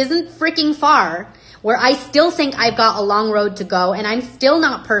 which isn't freaking far, where I still think I've got a long road to go, and I'm still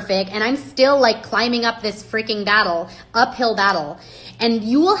not perfect, and I'm still like climbing up this freaking uphill battle. And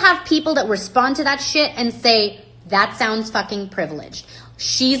you will have people that respond to that shit and say, that sounds fucking privileged.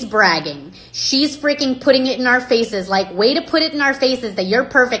 She's bragging. She's freaking putting it in our faces. Like, way to put it in our faces that you're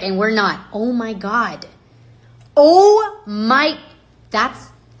perfect and we're not. Oh my God. Oh my, that's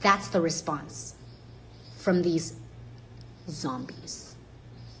the response from these zombies.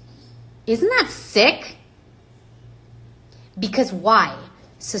 Isn't that sick? Because why?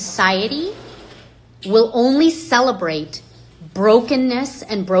 Society will only celebrate brokenness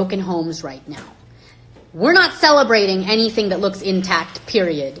and broken homes right now. We're not celebrating anything that looks intact,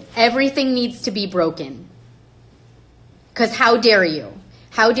 period. Everything needs to be broken. Because how dare you?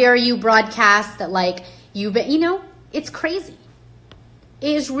 How dare you broadcast that, like, it's crazy.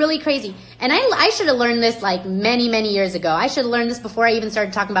 It is really crazy. And I should have learned this like many, many years ago. I should have learned this before I even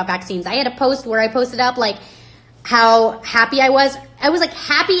started talking about vaccines. I had a post where I posted up like how happy I was. I was like,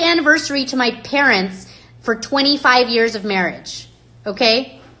 happy anniversary to my parents for 25 years of marriage.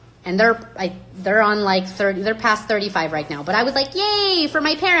 Okay? And they're on like 30, they're past 35 right now. But I was like, yay, for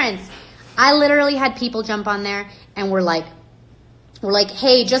my parents. I literally had people jump on there and we're like,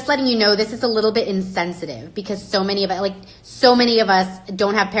 hey, just letting you know, this is a little bit insensitive because so many of us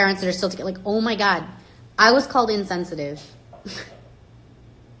don't have parents that are still together. Like, oh my God, I was called insensitive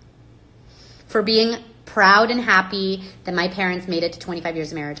for being proud and happy that my parents made it to 25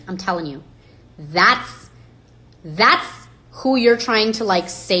 years of marriage. I'm telling you, that's who you're trying to like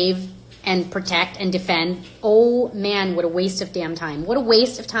save and protect and defend. Oh man, what a waste of damn time. What a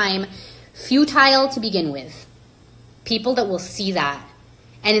waste of time. Futile to begin with. People that will see that.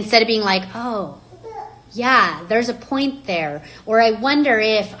 And instead of being like, oh, yeah, there's a point there. Or I wonder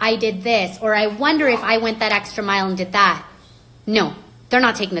if I did this. Or I wonder if I went that extra mile and did that. No, they're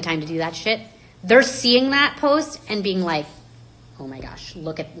not taking the time to do that shit. They're seeing that post and being like, oh my gosh,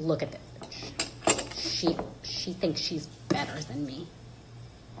 look at this. She thinks she's better than me.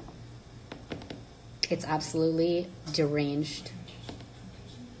 It's absolutely deranged.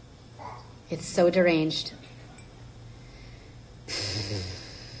 It's so deranged.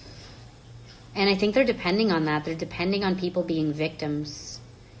 And I think they're depending on that. They're depending on people being victims.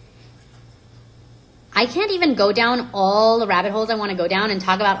 I can't even go down all the rabbit holes I want to go down and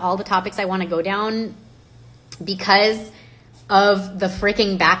talk about all the topics I want to go down because of the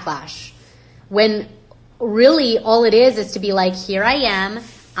freaking backlash. When really all it is to be like, here I am,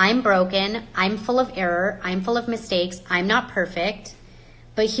 I'm broken, I'm full of error, I'm full of mistakes, I'm not perfect.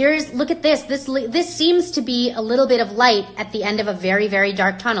 But look at this. This seems to be a little bit of light at the end of a very, very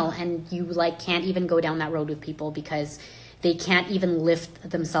dark tunnel. And you like can't even go down that road with people because they can't even lift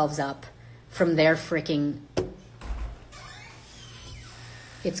themselves up from their freaking...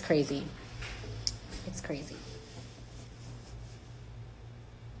 It's crazy. It's crazy.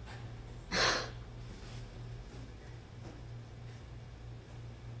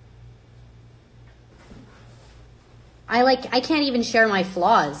 I can't even share my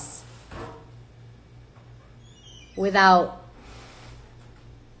flaws without,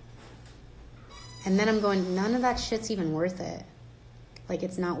 and then I'm going, none of that shit's even worth it. Like,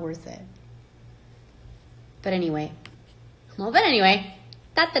 it's not worth it. But anyway,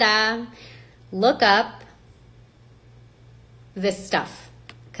 da-da-da, look up this stuff.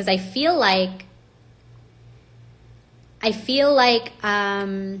 Because I feel like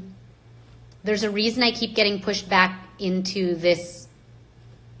there's a reason I keep getting pushed back into this,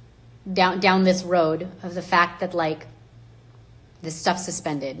 down this road of the fact that like this stuff's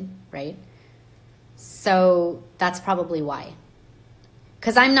suspended, right? So that's probably why.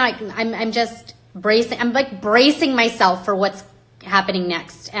 Because I'm just bracing myself for what's happening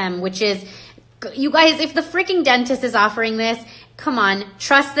next, which is, you guys, if the freaking dentist is offering this, come on,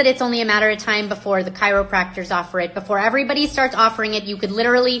 trust that it's only a matter of time before the chiropractors offer it. Before everybody starts offering it, you could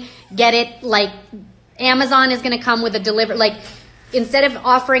literally get it, like, Amazon is going to come with a deliver, like, instead of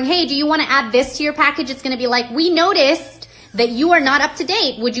offering, hey, do you want to add this to your package? It's going to be like, we noticed that you are not up to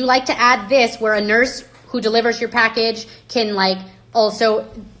date. Would you like to add this, where a nurse who delivers your package can, like,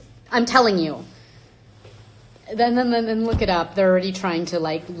 also, I'm telling you. Then look it up. They're already trying to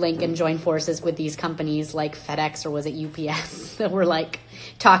like link and join forces with these companies like FedEx, or was it UPS, that were like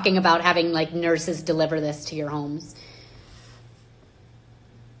talking about having like nurses deliver this to your homes.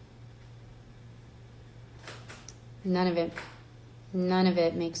 None of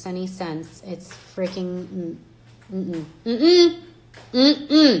it makes any sense. It's freaking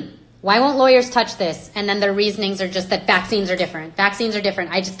Why won't lawyers touch this? And then their reasonings are just that vaccines are different. Vaccines are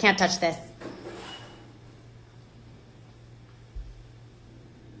different. I just can't touch this.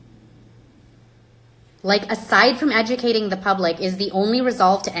 Like, aside from educating the public, is the only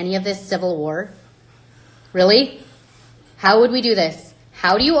resolve to any of this civil war? Really? How would we do this?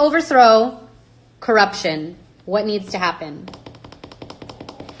 How do you overthrow corruption? What needs to happen?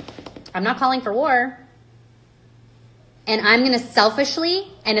 I'm not calling for war. And I'm going to selfishly,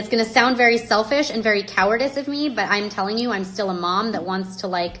 and it's going to sound very selfish and very cowardice of me, but I'm telling you, I'm still a mom that wants to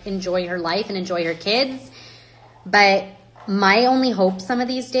like enjoy her life and enjoy her kids. But my only hope some of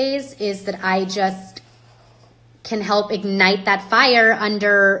these days is that I just can help ignite that fire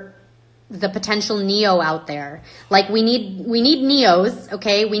under the potential Neo out there. Like we need Neos,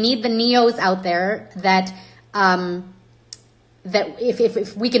 okay? We need the Neos out there that that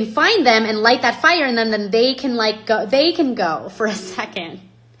if we can find them and light that fire in them, then they can like go, they can go for a second.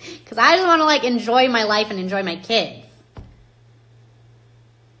 Because I just want to like enjoy my life and enjoy my kids.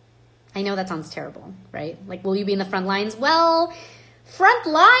 I know that sounds terrible, right? Like, will you be in the front lines? Well, front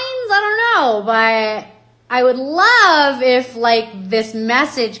lines, I don't know, but I would love if like this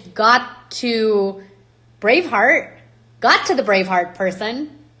message got to Braveheart, got to the Braveheart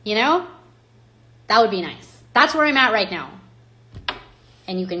person, you know? That would be nice. That's where I'm at right now.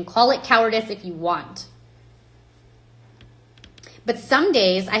 And you can call it cowardice if you want. But some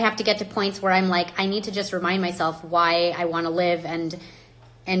days I have to get to points where I'm like, I need to just remind myself why I want to live and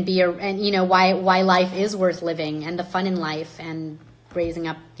you know, why life is worth living and the fun in life and raising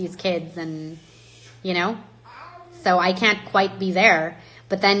up these kids and, you know? So I can't quite be there.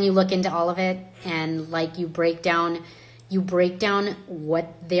 But then you look into all of it and like you break down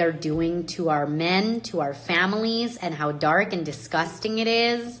what they're doing to our men, to our families, and how dark and disgusting it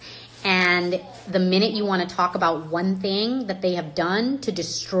is. And the minute you want to talk about one thing that they have done to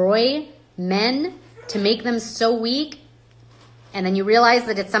destroy men, to make them so weak, and then you realize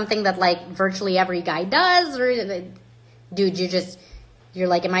that it's something that like virtually every guy does, or dude, you're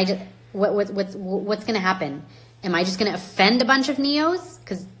like, am I just, what's going to happen? Am I just going to offend a bunch of Neos?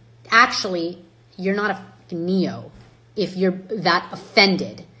 Because actually, you're not a Neo if you're that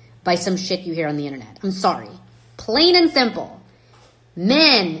offended by some shit you hear on the internet. I'm sorry. Plain and simple.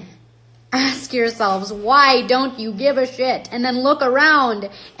 Men, ask yourselves, why don't you give a shit? And then look around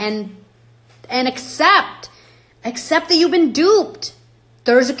and accept that you've been duped.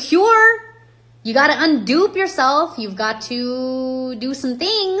 There's a cure. You got to undupe yourself. You've got to do some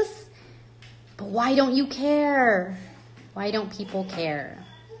things. But why don't you care? Why don't people care?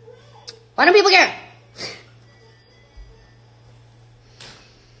 Why don't people care?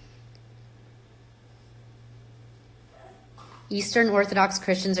 Eastern Orthodox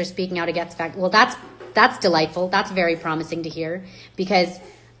Christians are speaking out against fact. Well, that's delightful. That's very promising to hear because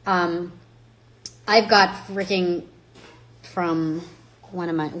I've got freaking from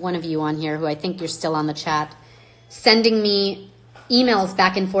one of you on here who I think you're still on the chat sending me emails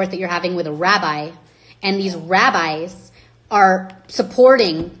back and forth that you're having with a rabbi, and these rabbis are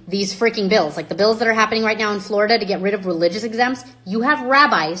supporting these freaking bills, like the bills that are happening right now in Florida to get rid of religious exempts. You have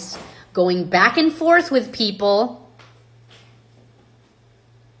rabbis going back and forth with people,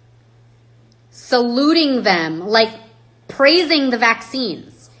 saluting them, like praising the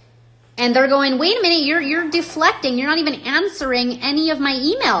vaccines. And they're going, wait a minute, you're deflecting. You're not even answering any of my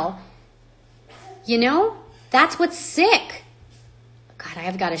email. You know, that's what's sick. God, I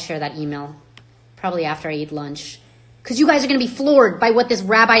have got to share that email probably after I eat lunch. Because you guys are going to be floored by what this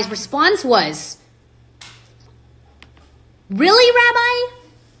rabbi's response was. Really, Rabbi?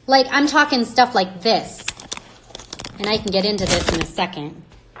 Like, I'm talking stuff like this. And I can get into this in a second.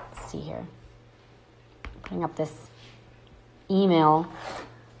 Let's see here. Bring up this email.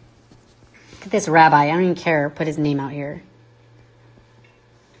 Look at this rabbi. I don't even care. Put his name out here.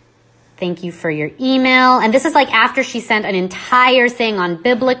 Thank you for your email. And this is like after she sent an entire thing on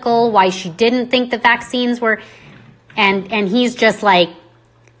biblical, why she didn't think the vaccines were, and he's just like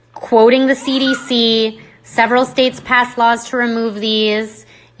quoting the CDC. Several states passed laws to remove these.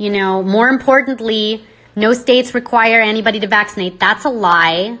 You know, more importantly, no states require anybody to vaccinate. That's a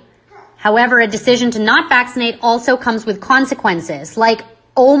lie. However, a decision to not vaccinate also comes with consequences. Like,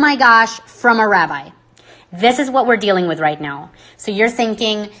 oh my gosh, from a rabbi. This is what we're dealing with right now. So you're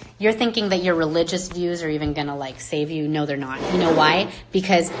thinking that your religious views are even going to like save you. No, they're not. You know why?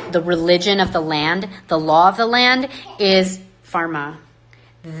 Because the religion of the land, the law of the land is pharma.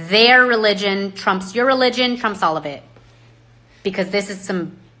 Their religion trumps your religion, trumps all of it. Because this is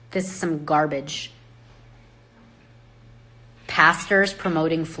some garbage. Pastors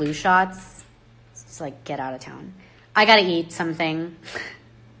promoting flu shots. It's like, get out of town. I got to eat something.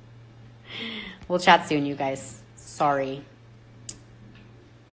 We'll chat soon, you guys. Sorry.